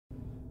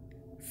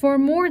For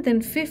more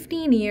than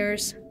 15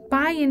 years,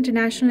 PI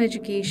International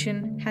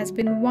Education has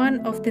been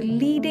one of the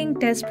leading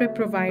test prep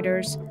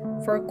providers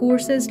for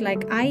courses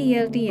like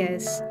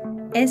IELTS,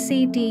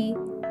 SAT,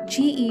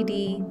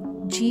 GED,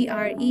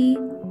 GRE,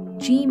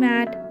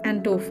 GMAT,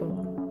 and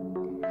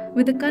TOEFL.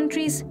 With the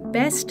country's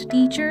best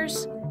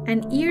teachers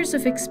and years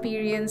of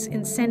experience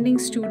in sending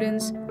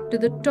students to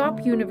the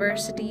top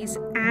universities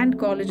and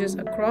colleges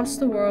across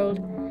the world,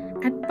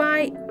 at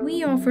PI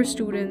we offer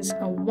students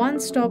a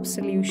one-stop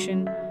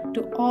solution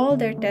to all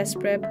their test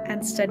prep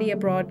and study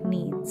abroad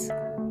needs.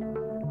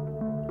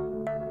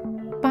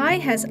 PI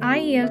has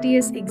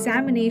IELTS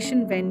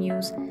examination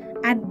venues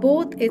at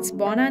both its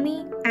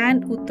Bonani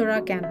and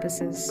Uttara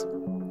campuses.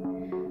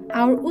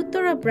 Our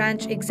Uttara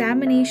branch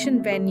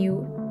examination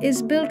venue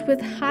is built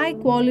with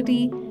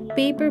high-quality,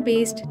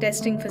 paper-based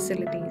testing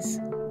facilities.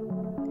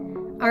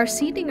 Our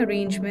seating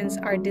arrangements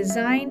are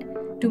designed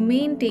to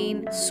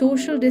maintain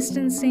social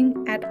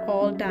distancing at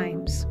all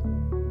times.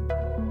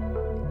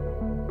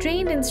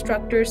 Trained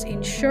instructors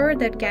ensure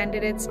that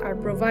candidates are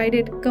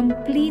provided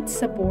complete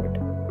support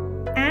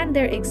and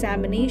their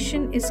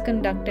examination is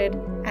conducted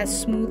as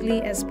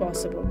smoothly as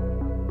possible.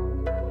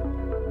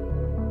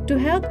 To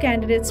help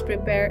candidates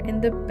prepare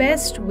in the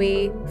best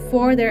way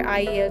for their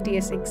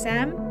IELTS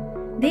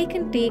exam, they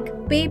can take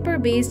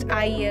paper-based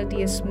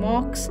IELTS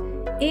mocks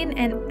in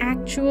an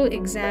actual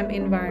exam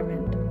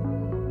environment.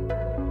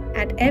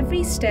 At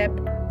every step,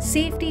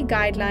 safety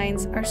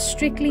guidelines are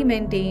strictly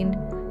maintained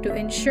to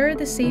ensure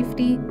the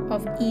safety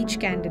of each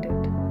candidate.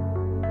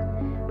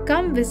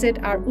 Come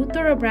visit our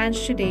Uttara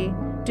branch today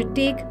to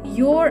take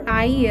your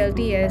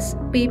IELTS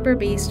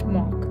paper-based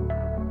mock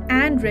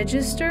and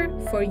register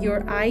for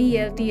your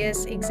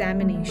IELTS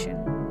examination.